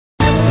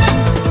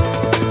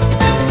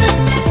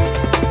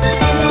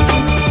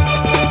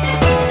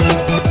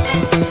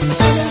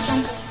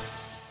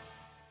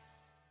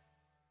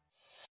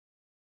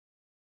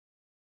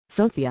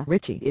Sofia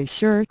Richie is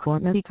sure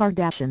Kourtney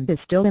Kardashian is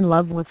still in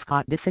love with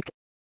Scott Disick.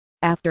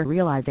 After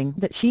realizing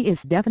that she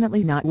is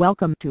definitely not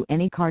welcome to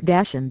any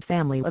Kardashian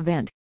family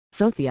event,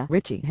 Sofia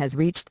Richie has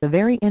reached a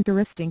very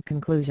interesting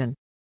conclusion.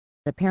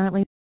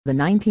 Apparently, the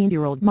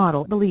 19-year-old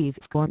model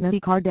believes Kourtney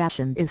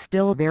Kardashian is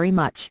still very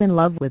much in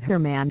love with her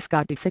man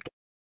Scott Disick.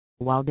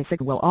 While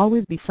Disick will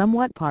always be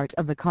somewhat part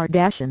of the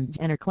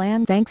Kardashian-Jenner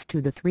clan thanks to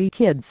the 3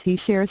 kids he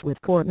shares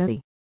with Kourtney,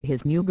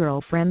 his new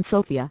girlfriend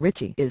Sofia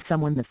Richie is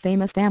someone the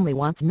famous family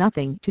wants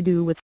nothing to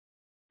do with.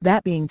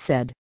 That being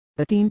said,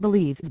 the teen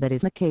believes that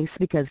is the case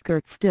because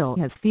Kourt still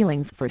has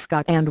feelings for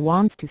Scott and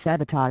wants to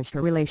sabotage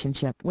her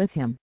relationship with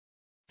him.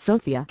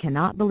 Sofia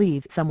cannot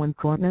believe someone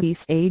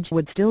Kourtney's age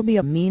would still be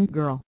a mean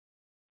girl.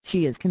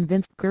 She is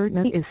convinced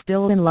Kourtney is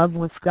still in love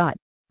with Scott,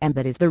 and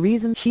that is the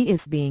reason she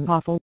is being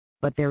awful,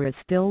 but there is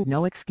still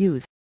no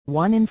excuse,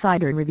 one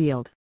insider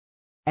revealed.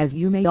 As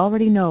you may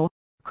already know,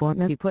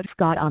 Kourtney put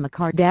Scott on the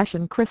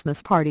Kardashian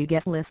Christmas party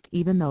guest list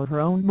even though her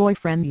own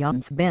boyfriend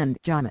Young's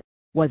Benjamin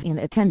was in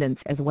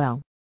attendance as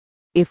well.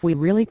 If we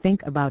really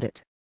think about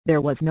it,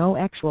 there was no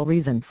actual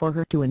reason for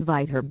her to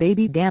invite her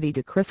baby daddy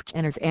to Kris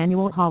Jenner's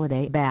annual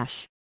holiday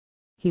bash.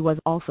 He was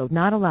also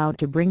not allowed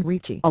to bring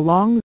Richie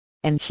along,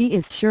 and she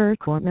is sure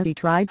Kourtney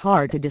tried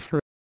hard to diss her.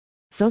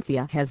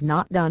 Sofia has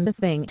not done a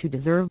thing to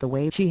deserve the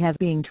way she has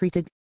being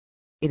treated.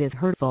 It is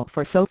hurtful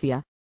for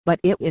Sofia, but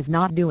it is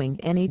not doing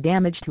any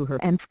damage to her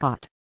and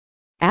Scott.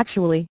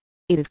 Actually,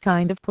 it is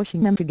kind of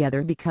pushing them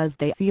together because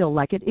they feel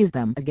like it is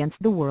them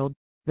against the world,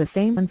 the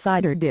same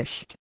insider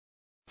dished.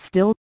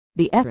 Still,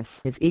 the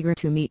actress is eager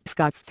to meet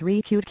Scott's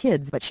 3 cute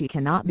kids but she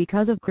cannot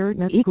because of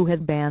Kourtney who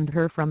has banned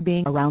her from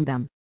being around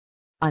them.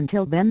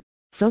 Until then,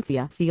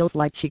 Sofia feels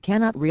like she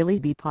cannot really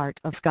be part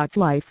of Scott's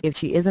life if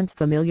she isn't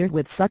familiar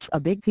with such a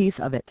big piece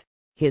of it,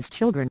 his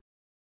children.